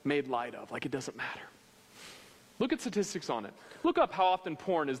sex made light of, like it doesn't matter? Look at statistics on it. Look up how often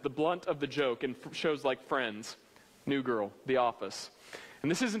porn is the blunt of the joke in shows like Friends, New Girl, The Office.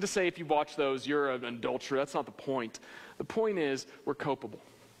 And this isn't to say if you watch those, you're an adulterer. That's not the point. The point is we're culpable.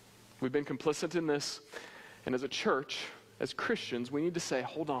 We've been complicit in this. And as a church, as Christians, we need to say,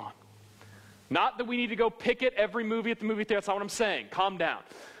 hold on. Not that we need to go picket every movie at the movie theater. That's not what I'm saying. Calm down.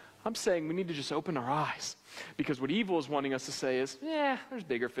 I'm saying we need to just open our eyes. Because what evil is wanting us to say is, there's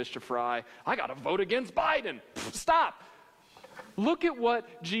bigger fish to fry. I got to vote against Biden. Stop. Look at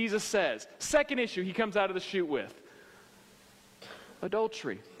what Jesus says. Second issue he comes out of the chute with.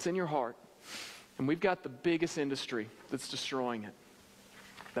 Adultery. It's in your heart. And we've got the biggest industry that's destroying it.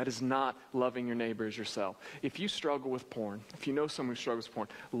 That is not loving your neighbor as yourself. If you struggle with porn, if you know someone who struggles with porn,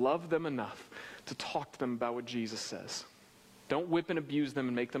 love them enough to talk to them about what Jesus says. Don't whip and abuse them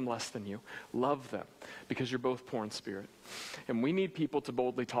and make them less than you. Love them, because you're both poor in spirit. And we need people to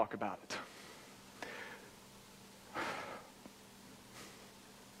boldly talk about it.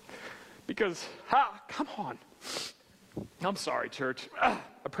 Because, come on. I'm sorry, church. I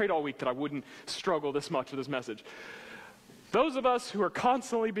prayed all week that I wouldn't struggle this much with this message. Those of us who are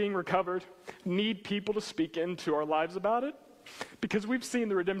constantly being recovered need people to speak into our lives about it, because we've seen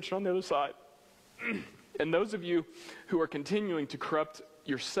the redemption on the other side. And those of you who are continuing to corrupt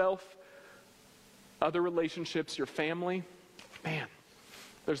yourself, other relationships, your family, man,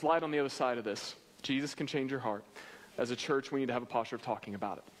 there's light on the other side of this. Jesus can change your heart. As a church, we need to have a posture of talking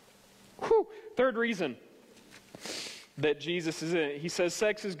about it. Whew. Third reason that Jesus is in it. He says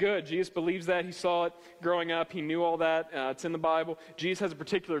sex is good. Jesus believes that. He saw it growing up. He knew all that. It's in the Bible. Jesus has a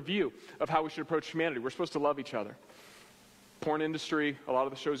particular view of how we should approach humanity. We're supposed to love each other. Porn industry, a lot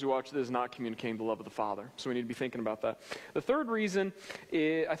of the shows you watch, is not communicating the love of the Father. So we need to be thinking about that. The third reason,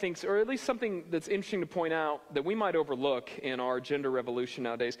 I think, or at least something that's interesting to point out that we might overlook in our gender revolution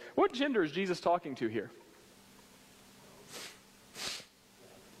nowadays. What gender is Jesus talking to here?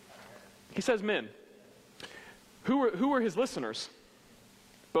 He says men. Who were his listeners?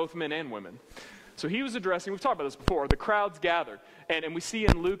 Both men and women. So he was addressing, we've talked about this before, the crowds gathered. And we see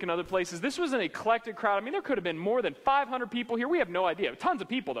in Luke and other places, this was an eclectic crowd. I mean, there could have been more than 500 people here. We have no idea. Tons of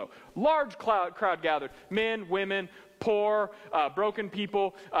people, though. Large crowd gathered. Men, women, poor, broken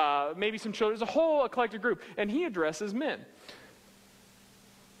people, maybe some children. There's a whole eclectic group. And he addresses men.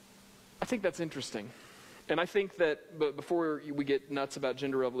 I think that's interesting. And I think that before we get nuts about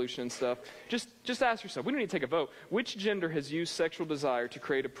gender revolution and stuff, just ask yourself, we don't need to take a vote, which gender has used sexual desire to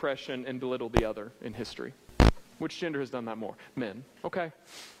create oppression and belittle the other in history? Which gender has done that more? Men. Okay.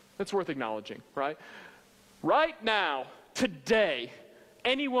 That's worth acknowledging, right? Right now, today,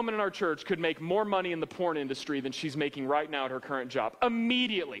 any woman in our church could make more money in the porn industry than she's making right now at her current job.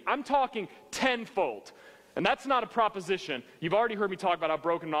 Immediately. I'm talking tenfold. And that's not a proposition. You've already heard me talk about how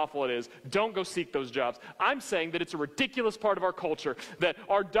broken and awful it is. Don't go seek those jobs. I'm saying that it's a ridiculous part of our culture that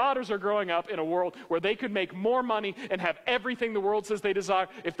our daughters are growing up in a world where they could make more money and have everything the world says they desire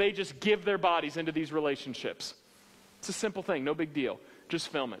if they just give their bodies into these relationships. It's a simple thing, no big deal. Just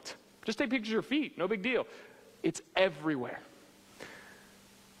film it. Just take pictures of your feet, no big deal. It's everywhere.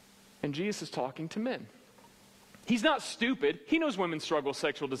 And Jesus is talking to men. He's not stupid. He knows women struggle with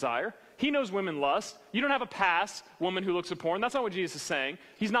sexual desire. He knows women lust. You don't have a pass, woman who looks at porn. That's not what Jesus is saying.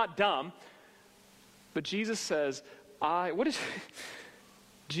 He's not dumb. But Jesus says,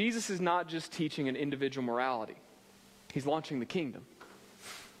 Jesus is not just teaching an individual morality. He's launching the kingdom.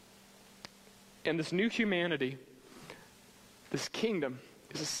 And this new humanity, this kingdom,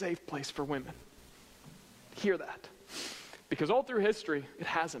 is a safe place for women. Hear that. Because all through history, it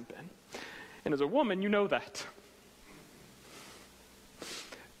hasn't been. And as a woman, you know that.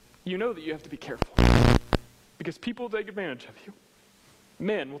 You know that you have to be careful. Because people will take advantage of you.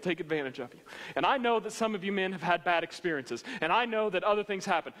 Men will take advantage of you. And I know that some of you men have had bad experiences. And I know that other things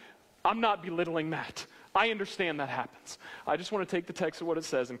happen. I'm not belittling that. I understand that happens. I just want to take the text of what it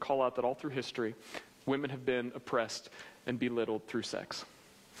says and call out that all through history, women have been oppressed and belittled through sex.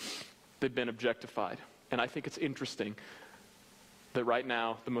 They've been objectified. And I think it's interesting that right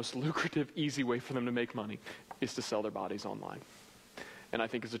now, the most lucrative, easy way for them to make money is to sell their bodies online. And I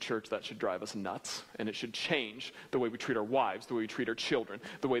think as a church, that should drive us nuts. And it should change the way we treat our wives, the way we treat our children,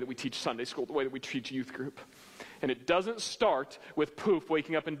 the way that we teach Sunday school, the way that we teach youth group. And it doesn't start with poof,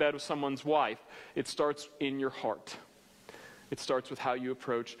 waking up in bed with someone's wife. It starts in your heart. It starts with how you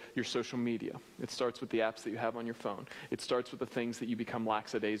approach your social media. It starts with the apps that you have on your phone. It starts with the things that you become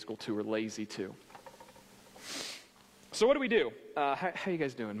lackadaisical to or lazy to. So what do? How you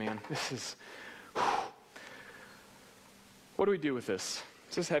guys doing, man? This is... What do we do with this?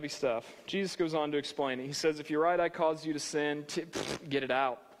 This is heavy stuff. Jesus goes on to explain it. He says, if your right eye causes you to sin, get it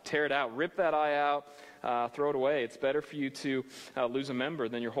out. Tear it out. Rip that eye out. Throw it away. It's better for you to lose a member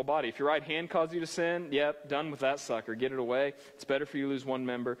than your whole body. If your right hand causes you to sin, yep, done with that sucker. Get it away. It's better for you to lose one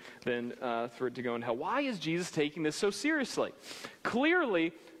member than for it to go in hell. Why is Jesus taking this so seriously?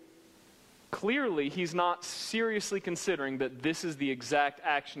 Clearly, he's not seriously considering that this is the exact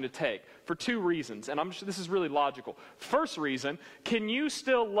action to take for two reasons. And I'm sure this is really logical. First reason, can you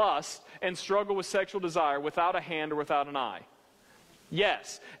still lust and struggle with sexual desire without a hand or without an eye?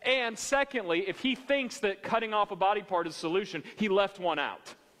 Yes. And secondly, if he thinks that cutting off a body part is a solution, he left one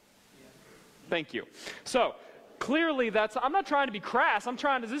out. Thank you. So, clearly I'm not trying to be crass.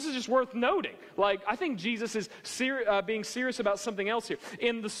 This is just worth noting. Like, I think Jesus is being serious about something else here.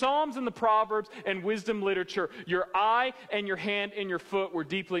 In the Psalms and the Proverbs and wisdom literature, your eye and your hand and your foot were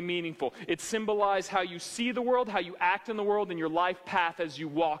deeply meaningful. It symbolized how you see the world, how you act in the world, and your life path as you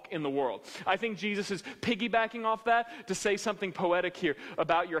walk in the world. I think Jesus is piggybacking off that to say something poetic here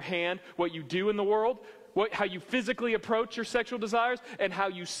about your hand, what you do in the world, how you physically approach your sexual desires, and how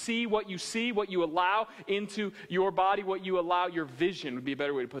you see, what you allow into your body, what you allow, your vision would be a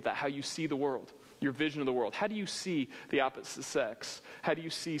better way to put that, how you see the world, your vision of the world. How do you see the opposite sex? How do you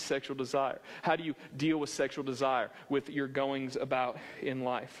see sexual desire? How do you deal with sexual desire with your goings about in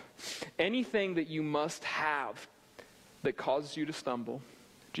life? Anything that you must have that causes you to stumble,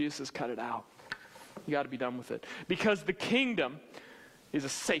 Jesus says, cut it out. You got to be done with it. Because the kingdom is a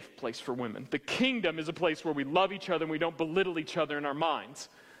safe place for women. The kingdom is a place where we love each other and we don't belittle each other in our minds.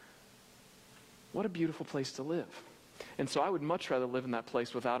 What a beautiful place to live. And so I would much rather live in that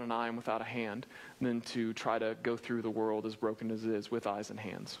place without an eye and without a hand than to try to go through the world as broken as it is with eyes and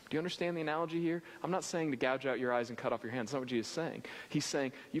hands. Do you understand the analogy here? I'm not saying to gouge out your eyes and cut off your hands. That's not what Jesus is saying. He's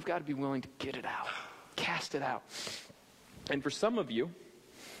saying you've got to be willing to get it out. Cast it out. And for some of you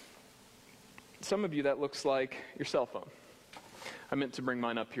that looks like your cell phone. I meant to bring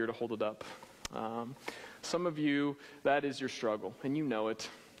mine up here to hold it up. Some of you, that is your struggle, and you know it.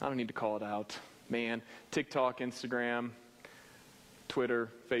 I don't need to call it out. Man, TikTok, Instagram, Twitter,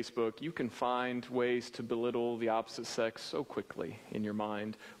 Facebook, you can find ways to belittle the opposite sex so quickly in your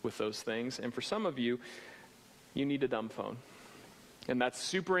mind with those things. And for some of you, you need a dumb phone. And that's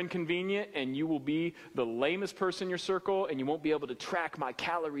super inconvenient, and you will be the lamest person in your circle, and you won't be able to track my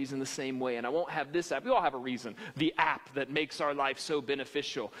calories in the same way, and I won't have this app. We all have a reason. The app that makes our life so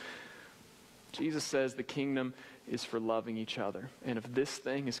beneficial. Jesus says the kingdom is for loving each other. And if this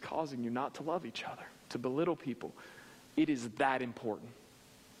thing is causing you not to love each other, to belittle people, it is that important.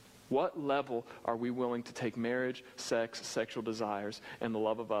 What level are we willing to take marriage, sex, sexual desires, and the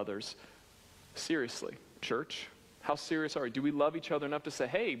love of others seriously? Church? How serious are we? Do we love each other enough to say,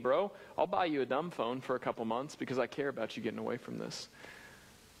 hey, bro, I'll buy you a dumb phone for a couple months because I care about you getting away from this?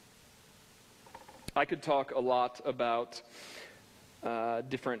 I could talk a lot about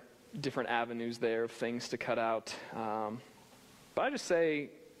different avenues there of things to cut out. But I just say,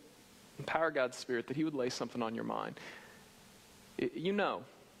 empower God's Spirit that He would lay something on your mind.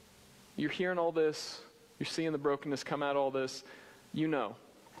 You're hearing all this. You're seeing the brokenness come out of all this. There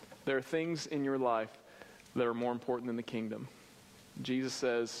are things in your life that are more important than the kingdom. Jesus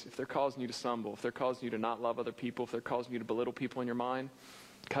says, if they're causing you to stumble, if they're causing you to not love other people, if they're causing you to belittle people in your mind,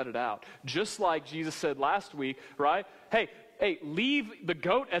 cut it out. Just like Jesus said last week, right? Hey, leave the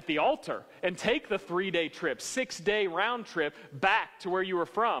goat at the altar and take the 3-day trip, 6-day round trip back to where you were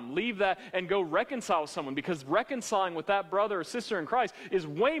from. Leave that and go reconcile with someone, because reconciling with that brother or sister in Christ is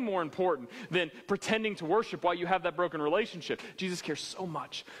way more important than pretending to worship while you have that broken relationship. Jesus cares so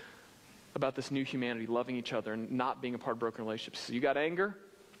much about this new humanity, loving each other and not being a part of broken relationships. So you got anger,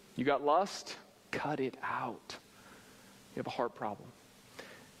 you got lust, cut it out. You have a heart problem.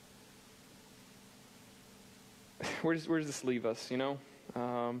 Where does this leave us,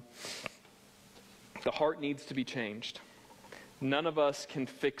 The heart needs to be changed. None of us can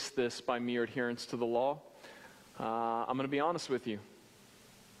fix this by mere adherence to the law. I'm going to be honest with you.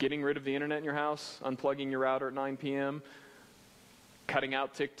 Getting rid of the internet in your house, unplugging your router at 9 p.m., cutting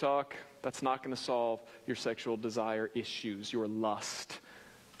out TikTok, that's not going to solve your sexual desire issues, your lust,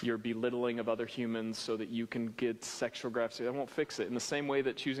 your belittling of other humans so that you can get sexual gratification. That won't fix it. In the same way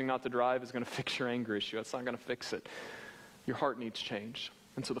that choosing not to drive is going to fix your anger issue, that's not going to fix it. Your heart needs change.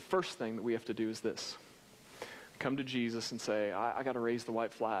 And so the first thing that we have to do is this. Come to Jesus and say, I got to raise the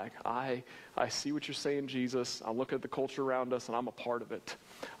white flag. I see what you're saying, Jesus. I look at the culture around us, and I'm a part of it.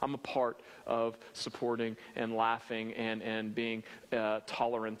 I'm a part of supporting and laughing and being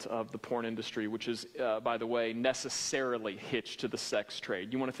tolerant of the porn industry, which is, by the way, necessarily hitched to the sex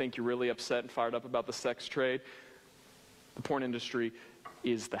trade. You want to think you're really upset and fired up about the sex trade? The porn industry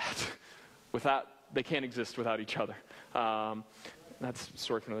is that. They can't exist without each other. That's a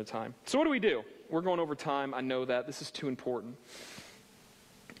story for another time. So what do? We're going over time. I know that. This is too important.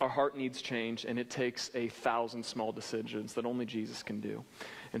 Our heart needs change, and it takes 1,000 small decisions that only Jesus can do.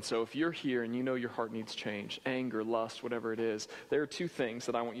 And so if you're here and you know your heart needs change, anger, lust, whatever it is, there are 2 things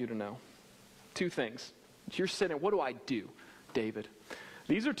that I want you to know. 2 things. You're sitting, what do I do, David?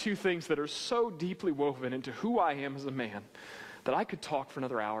 These are 2 things that are so deeply woven into who I am as a man that I could talk for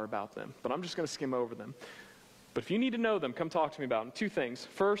another hour about them, but I'm just going to skim over them. But if you need to know them, come talk to me about them. 2 things.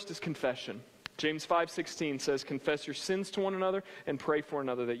 First is confession. James 5:16 says, confess your sins to one another and pray for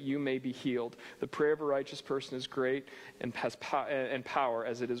another that you may be healed. The prayer of a righteous person is great and has power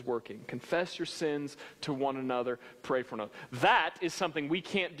as it is working. Confess your sins to one another, pray for another. That is something we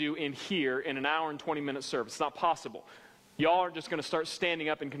can't do in here in an hour and 20-minute service. It's not possible. Y'all aren't just going to start standing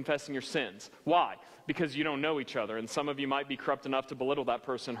up and confessing your sins. Why? Because you don't know each other, and some of you might be corrupt enough to belittle that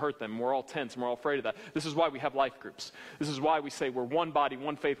person, hurt them. We're all tense, and we're all afraid of that. This is why we have life groups. This is why we say we're one body,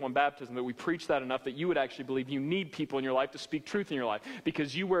 one faith, one baptism, that we preach that enough that you would actually believe you need people in your life to speak truth in your life,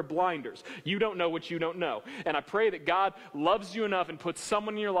 because you wear blinders. You don't know what you don't know. And I pray that God loves you enough and puts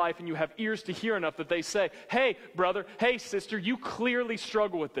someone in your life, and you have ears to hear enough that they say, hey, brother, hey, sister, you clearly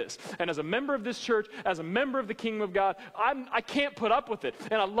struggle with this. And as a member of this church, as a member of the kingdom of God, I can't put up with it.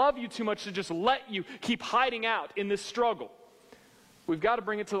 And I love you too much to just let you keep hiding out in this struggle. We've got to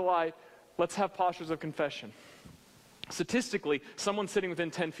bring it to the light. Let's have postures of confession. Statistically, someone sitting within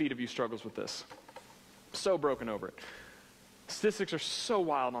 10 feet of you struggles with this. So broken over it. Statistics are so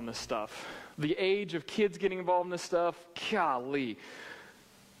wild on this stuff. The age of kids getting involved in this stuff, golly.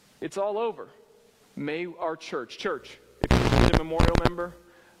 It's all over. May our church, if you're a memorial member,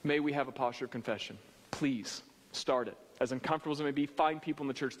 may we have a posture of confession. Please, start it. As uncomfortable as it may be, find people in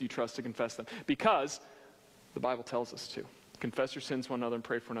the church that you trust to confess them. Because the Bible tells us to. Confess your sins to one another and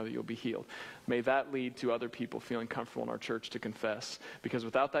pray for another, you'll be healed. May that lead to other people feeling comfortable in our church to confess. Because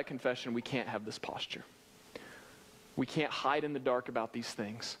without that confession, we can't have this posture. We can't hide in the dark about these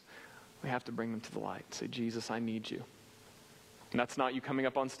things. We have to bring them to the light. Say, Jesus, I need you. And that's not you coming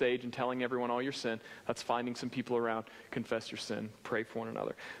up on stage and telling everyone all your sin. That's finding some people around, confess your sin, pray for one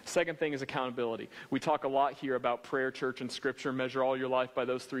another. Second thing is accountability. We talk a lot here about prayer, church, and scripture. Measure all your life by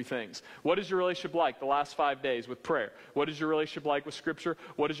those three things. What is your relationship like the last 5 days with prayer? What is your relationship like with scripture?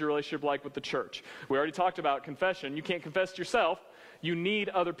 What is your relationship like with the church? We already talked about confession. You can't confess to yourself. You need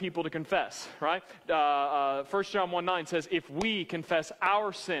other people to confess, right? 1 John 1:9 says, if we confess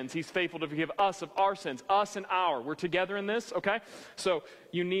our sins, he's faithful to forgive us of our sins. Us and our. We're together in this, okay? So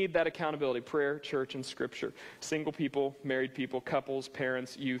you need that accountability. Prayer, church, and scripture. Single people, married people, couples,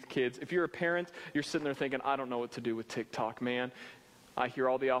 parents, youth, kids. If you're a parent, you're sitting there thinking, I don't know what to do with TikTok, man. I hear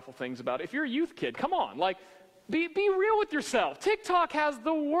all the awful things about it. If you're a youth kid, come on, Be real with yourself. TikTok has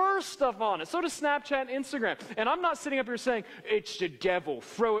the worst stuff on it. So does Snapchat and Instagram. And I'm not sitting up here saying, it's the devil,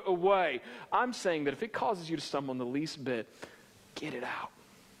 throw it away. I'm saying that if it causes you to stumble in the least bit, get it out.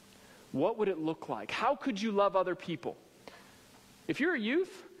 What would it look like? How could you love other people? If you're a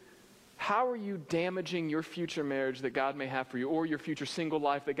youth, how are you damaging your future marriage that God may have for you, or your future single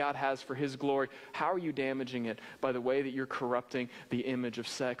life that God has for his glory? How are you damaging it by the way that you're corrupting the image of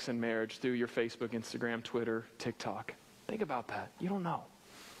sex and marriage through your Facebook, Instagram, Twitter, TikTok? Think about that. You don't know.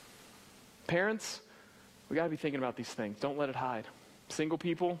 Parents, we got to be thinking about these things. Don't let it hide. Single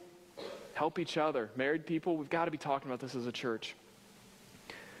people, help each other. Married people, we've got to be talking about this as a church.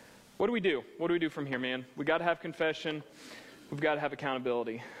 What do we do? What do we do from here, man? We got to have confession. We've got to have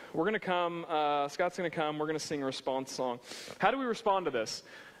accountability. We're going to come, Scott's going to come, we're going to sing a response song. How do we respond to this?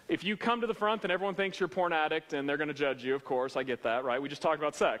 If you come to the front, then everyone thinks you're a porn addict, and they're going to judge you, of course. I get that, right? We just talked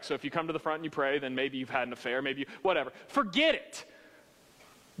about sex. So if you come to the front and you pray, then maybe you've had an affair, whatever. Forget it.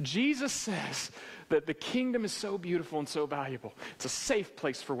 Jesus says that the kingdom is so beautiful and so valuable. It's a safe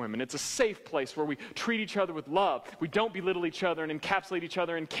place for women. It's a safe place where we treat each other with love. We don't belittle each other and encapsulate each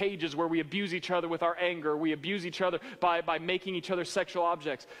other in cages where we abuse each other with our anger. We abuse each other by making each other sexual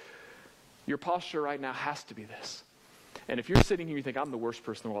objects. Your posture right now has to be this. And if you're sitting here and you think, I'm the worst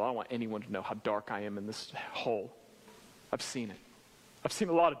person in the world, I don't want anyone to know how dark I am in this hole. I've seen it. I've seen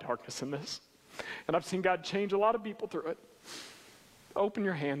a lot of darkness in this. And I've seen God change a lot of people through it. Open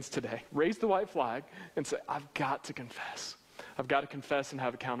your hands today. Raise the white flag and say, I've got to confess. I've got to confess and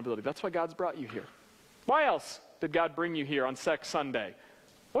have accountability. That's why God's brought you here. Why else did God bring you here on Sex Sunday?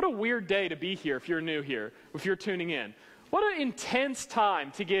 What a weird day to be here if you're new here, if you're tuning in. What an intense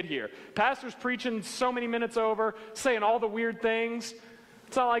time to get here. Pastor's preaching so many minutes over, saying all the weird things.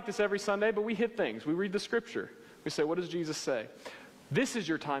 It's not like this every Sunday, but we hit things. We read the scripture. We say, what does Jesus say? This is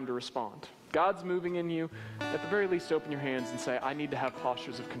your time to respond. God's moving in you. At the very least, open your hands and say, I need to have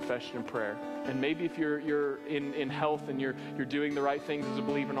postures of confession and prayer. And maybe if you're in health and you're doing the right things as a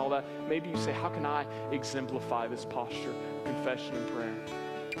believer and all that, maybe you say, how can I exemplify this posture, confession and prayer?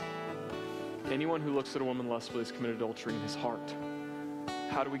 Anyone who looks at a woman lustfully has committed adultery in his heart.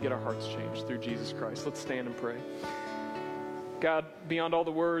 How do we get our hearts changed? Through Jesus Christ. Let's stand and pray. God, beyond all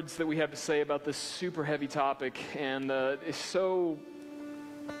the words that we have to say about this super heavy topic, and it's so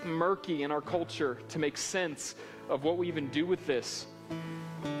murky in our culture to make sense of what we even do with this,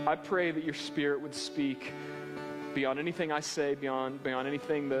 I pray that your Spirit would speak beyond anything I say, beyond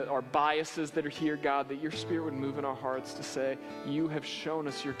anything that our biases that are here, God, that your Spirit would move in our hearts to say, you have shown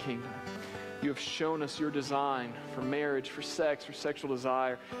us your kingdom. You have shown us your design for marriage, for sex, for sexual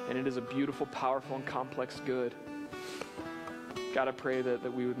desire, and it is a beautiful, powerful, and complex good. God, I pray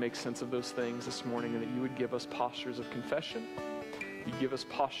that we would make sense of those things this morning and that you would give us postures of confession. You give us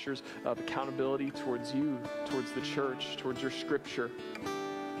postures of accountability towards you, towards the church, towards your scripture.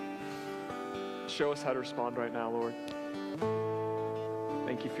 Show us how to respond right now, Lord.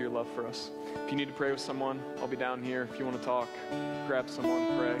 Thank you for your love for us. If you need to pray with someone, I'll be down here. If you want to talk, grab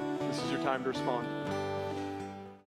someone, pray. This is your time to respond.